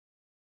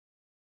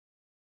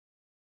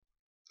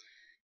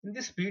In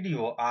this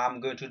video, I'm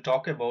going to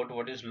talk about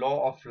what is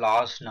law of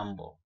large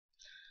number.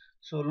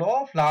 So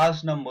law of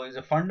large number is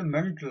a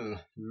fundamental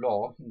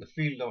law in the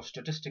field of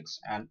statistics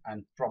and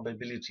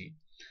probability.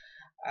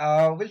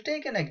 We'll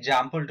take an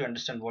example to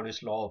understand what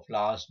is law of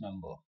large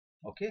number.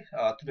 Okay,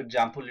 through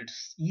example,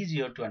 it's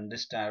easier to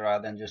understand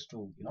rather than just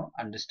to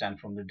understand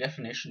from the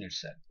definition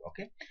itself.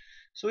 Okay,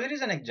 so here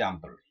is an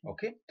example.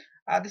 Okay,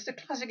 this is a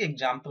classic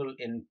example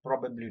in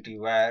probability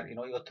where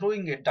you're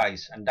throwing a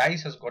dice and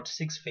dice has got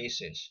six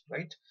faces,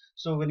 right?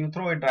 So when you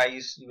throw a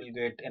dice, you will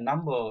get a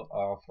number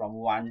from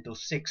 1 to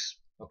 6.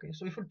 Okay,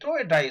 so if you throw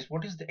a dice,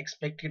 what is the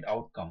expected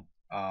outcome?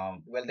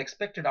 Well, the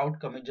expected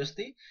outcome is just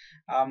the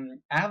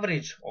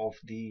average of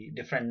the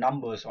different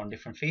numbers on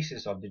different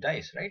faces of the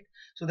dice, right?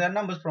 So there are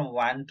numbers from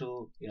 1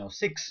 to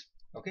 6.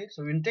 Okay,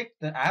 so when you take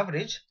the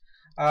average,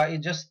 is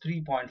just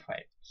 3.5.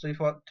 So if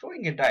you're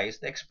throwing a dice,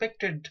 the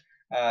expected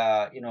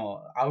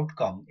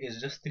outcome is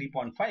just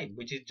 3.5,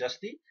 which is just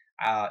the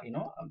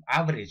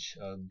average,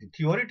 the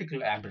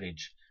theoretical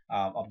average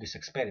of this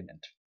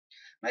experiment.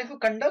 Now if you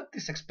conduct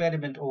this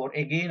experiment over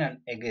again and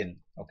again,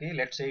 okay,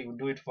 let's say you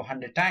do it for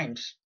 100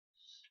 times,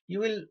 you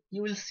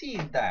will see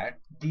that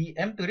the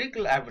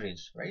empirical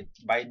average, right,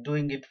 by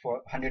doing it for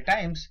 100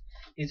 times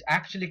is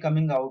actually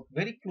coming out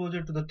very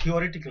closer to the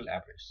theoretical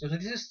average. So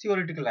this is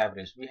theoretical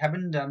average. We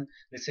haven't done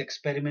this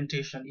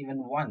experimentation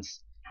even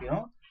once,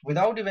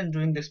 without even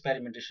doing the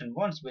experimentation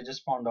once, we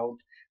just found out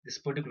this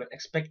particular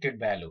expected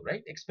value,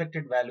 right?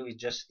 Expected value is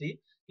just the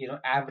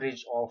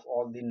average of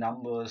all the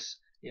numbers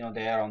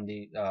there on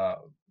the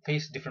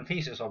different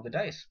faces of the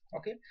dice.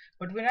 Okay,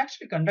 but when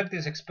actually conduct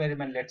this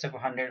experiment, let's say for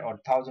 100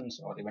 or thousands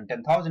or even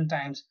 10,000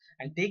 times,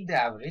 and take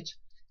the average,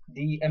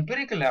 the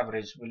empirical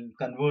average will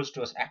converge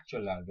to as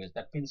actual average.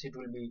 That means it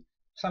will be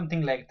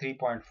something like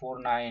 3.49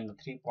 or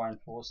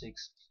 3.46,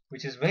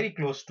 which is very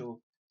close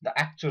to the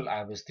actual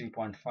average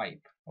 3.5.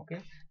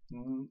 Okay,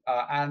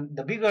 and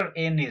the bigger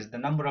n is the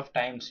number of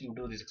times you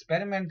do this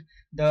experiment,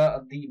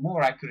 the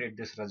more accurate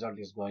this result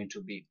is going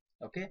to be.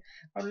 Okay,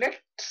 now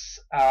let's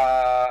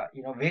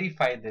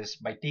verify this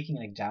by taking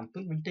an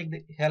example. We'll take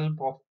the help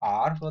of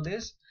R for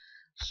this.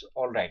 So,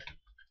 all right,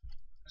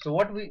 so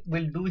what we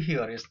will do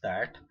here is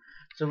that,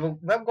 so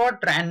we've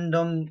got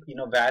random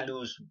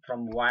values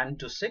from 1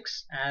 to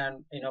 6,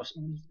 and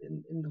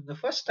in the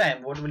first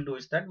time what we'll do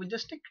is that we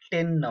just take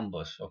 10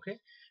 numbers. Okay,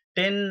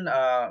 10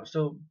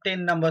 so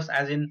 10 numbers,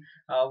 as in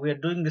we are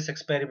doing this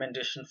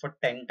experimentation for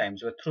 10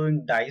 times. We're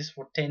throwing dice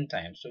for 10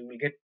 times, so you will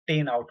get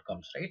 10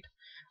 outcomes, right?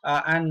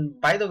 And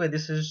by the way,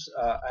 this is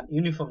an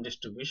uniform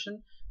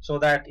distribution, so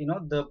that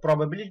the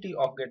probability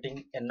of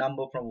getting a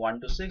number from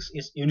 1 to 6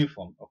 is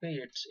uniform. Okay,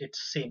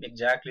 it's same,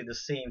 exactly the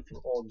same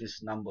for all these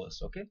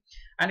numbers. Okay,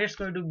 and it's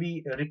going to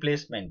be a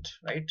replacement,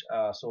 right?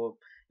 So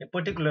a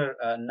particular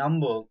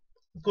number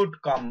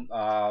could come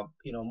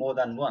more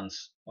than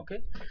once.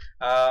 Okay,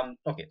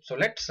 okay, so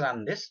let's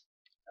run this.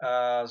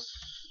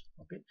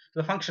 Okay, so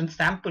the function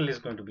sample is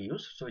going to be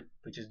used, so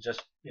which is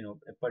just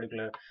a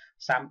particular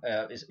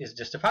is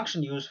just a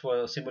function used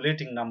for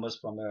simulating numbers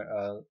from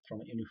a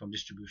uniform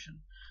distribution.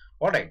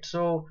 All right,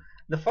 so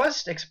the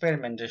first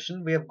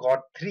experimentation, we have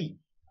got 3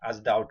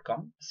 as the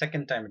outcome.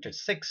 Second time it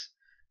is 6,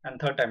 and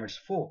third time it's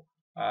 4,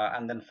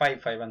 and then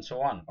 5, 5, and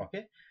so on.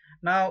 Okay,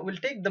 now we'll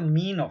take the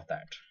mean of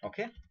that.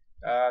 Okay,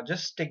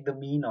 just take the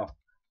mean of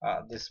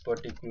this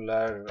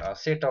particular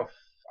set of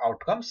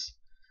outcomes.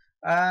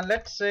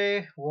 Let's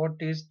say, what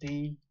is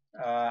the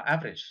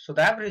average? So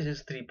the average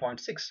is 3.6,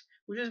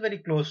 which is very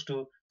close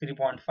to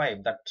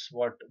 3.5. That's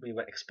what we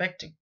were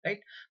expecting, right?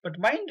 But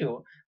mind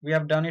you, we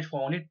have done it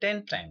for only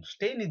 10 times.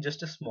 10 is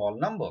just a small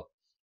number.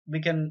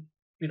 We can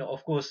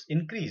of course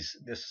increase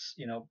this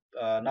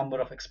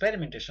number of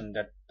experimentation.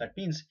 That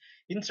means,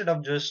 instead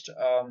of just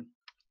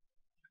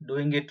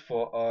doing it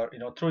for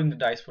throwing the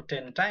dice for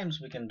 10 times,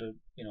 we can do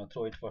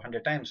throw it for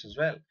 100 times as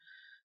well.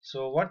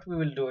 So what we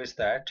will do is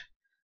that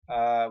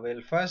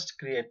we'll first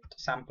create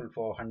sample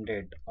for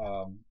 100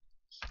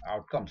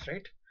 outcomes,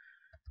 right?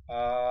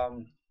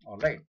 All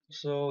right,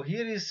 so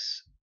here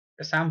is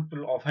a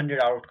sample of 100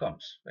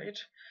 outcomes, right?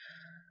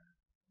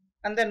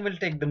 And then we'll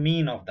take the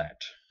mean of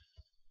that.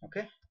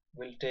 Okay,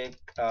 we'll take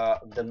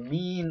the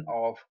mean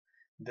of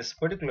this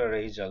particular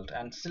result,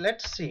 and so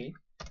let's see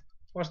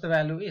what the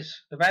value is.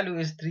 The value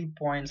is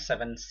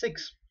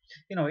 3.76.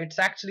 It's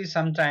actually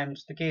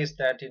sometimes the case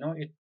that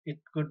it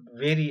could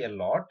vary a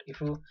lot.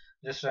 If you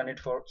just run it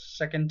for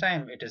second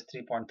time, it is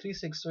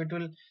 3.36, so it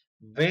will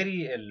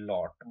vary a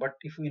lot. But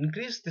if you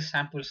increase the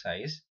sample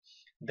size,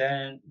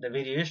 then the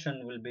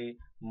variation will be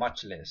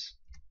much less.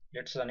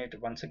 Let's run it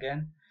once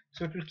again.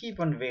 So it will keep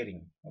on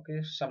varying.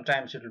 Okay,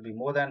 sometimes it will be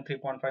more than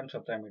 3.5,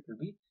 sometimes it will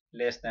be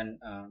less than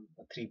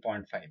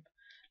 3.5.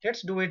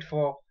 Let's do it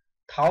for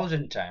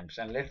 1,000 times,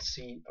 and let's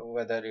see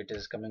whether it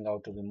is coming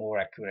out to be more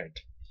accurate.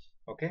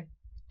 Okay,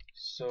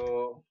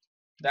 so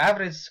the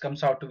average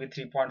comes out to be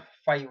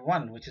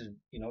 3.51, which is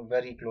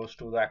very close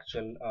to the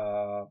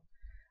actual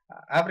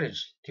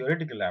average,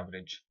 theoretical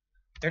average.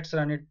 Let's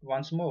run it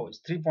once more.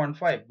 It's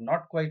 3.5,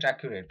 not quite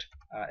accurate.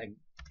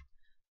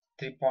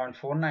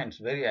 3.49 is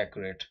very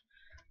accurate.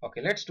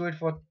 Okay, let's do it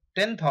for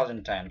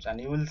 10,000 times, and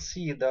you will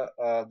see the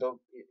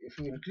if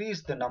you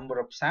increase the number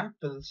of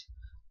samples,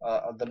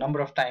 the number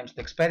of times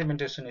the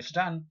experimentation is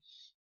done,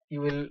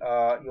 you will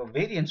your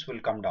variance will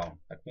come down.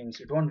 That means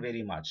it won't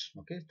vary much.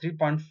 Okay,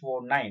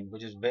 3.49,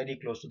 which is very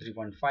close to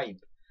 3.5.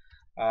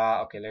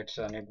 Okay, let's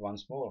run it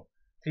once more.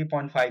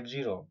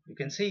 3.50. You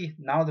can see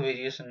now the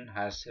variation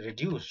has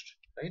reduced,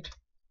 right?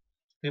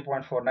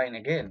 3.49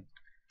 again.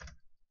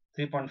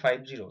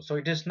 3.50. So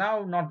it is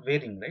now not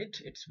varying, right?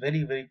 It's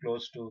very, very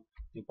close to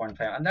 3.5,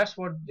 and that's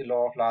what the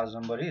law of large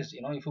number is.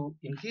 If you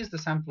increase the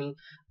sample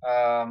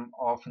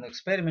of an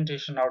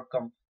experimentation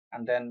outcome,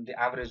 and then the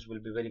average will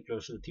be very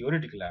close to the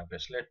theoretical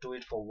average. Let's do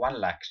it for 1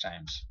 lakh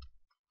times.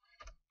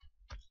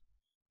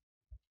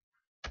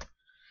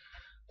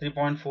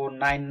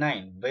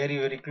 3.499, very,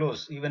 very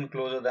close, even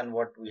closer than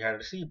what we had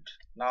received.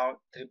 Now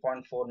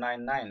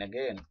 3.499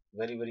 again,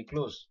 very, very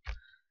close.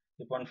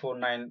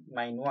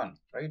 3.4991,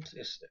 right?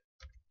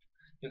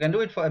 You can do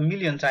it for a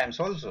million times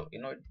also.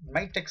 It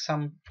might take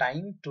some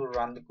time to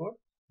run the code,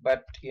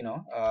 but you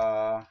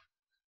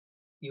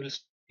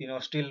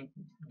will still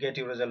get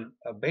your result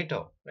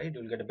better, right?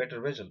 You will get a better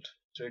result.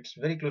 So it's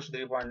very close to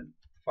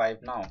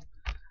 3.5 now.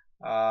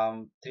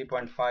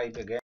 3.5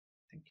 again.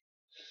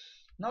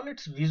 Now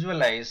let's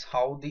visualize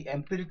how the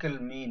empirical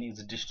mean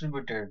is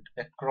distributed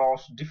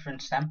across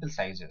different sample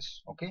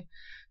sizes. Okay,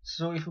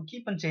 so if you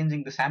keep on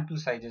changing the sample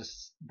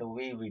sizes the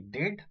way we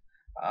did,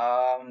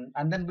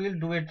 and then we'll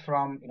do it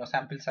from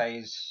sample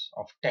size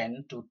of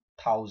 10 to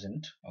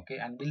 1000. Okay,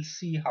 and we'll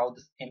see how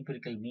the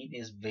empirical mean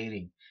is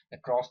varying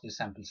across the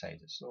sample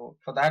sizes. So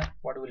for that,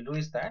 what we'll do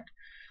is that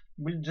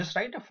we'll just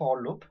write a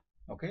for loop.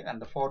 Okay,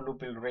 and the for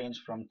loop will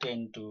range from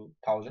 10 to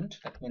 1000.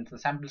 That means the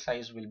sample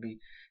size will be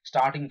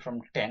starting from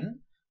 10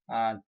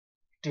 uh,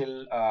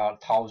 till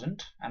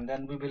 1000, and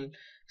then we will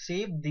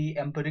save the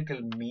empirical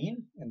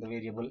mean in the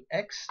variable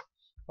x.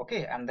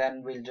 Okay, and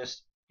then we'll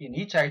just in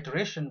each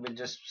iteration we'll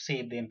just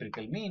save the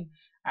empirical mean,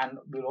 and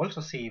we'll also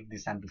save the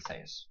sample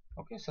size.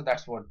 Okay, so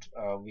that's what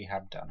we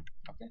have done.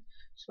 Okay,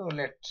 so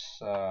let's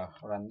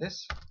run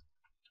this.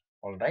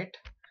 All right,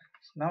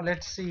 now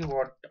let's see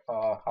what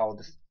how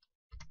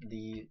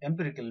the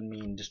empirical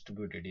mean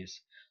distributed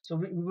is. So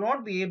we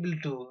won't be able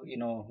to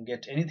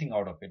get anything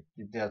out of it.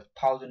 There are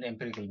 1000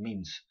 empirical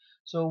means.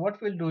 So what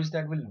we'll do is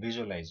that we'll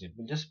visualize it.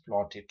 We'll just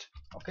plot it.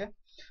 Okay,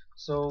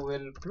 so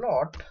we'll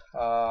plot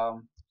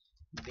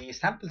the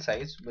sample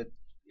size with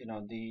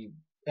the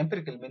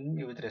empirical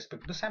mean with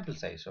respect to sample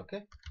size.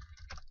 Okay,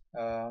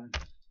 um,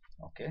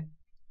 okay,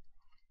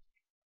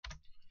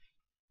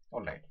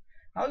 all right.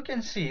 Now you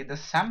can see the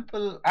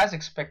sample as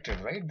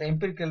expected, right? The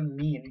empirical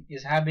mean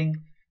is having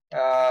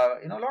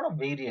a lot of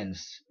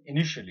variance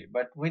initially,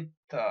 but with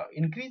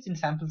increase in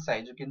sample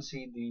size, you can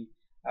see the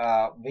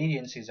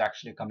variance is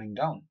actually coming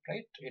down,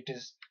 right? It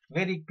is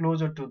very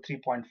closer to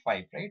 3.5,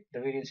 right? The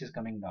variance is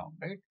coming down,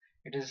 right?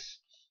 It is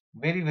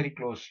very, very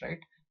close, right?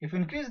 If you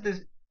increase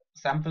this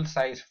sample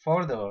size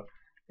further,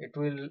 it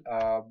will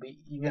be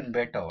even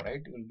better,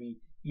 right? It will be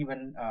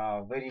even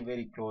very,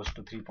 very close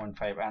to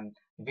 3.5, and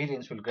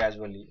variance will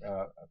gradually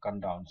come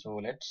down. So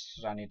let's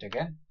run it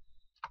again.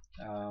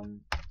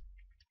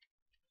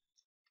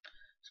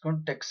 It's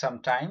going to take some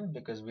time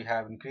because we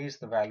have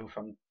increased the value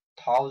from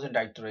 1000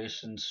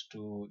 iterations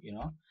to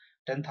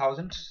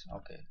 10,000.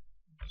 Okay,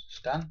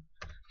 it's done.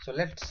 So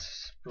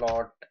let's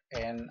plot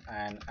n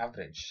and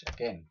average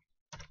again.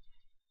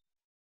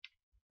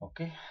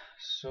 Okay,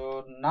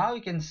 so now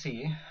you can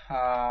see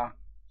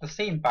the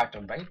same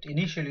pattern, right?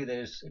 Initially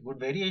there is a good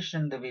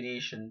variation, the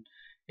variation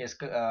is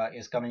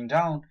coming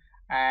down,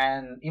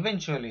 and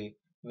eventually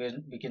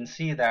we can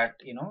see that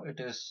it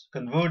is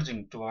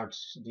converging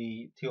towards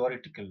the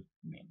theoretical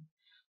mean.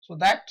 So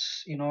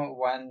that's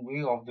one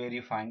way of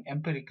verifying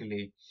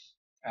empirically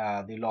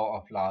the law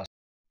of large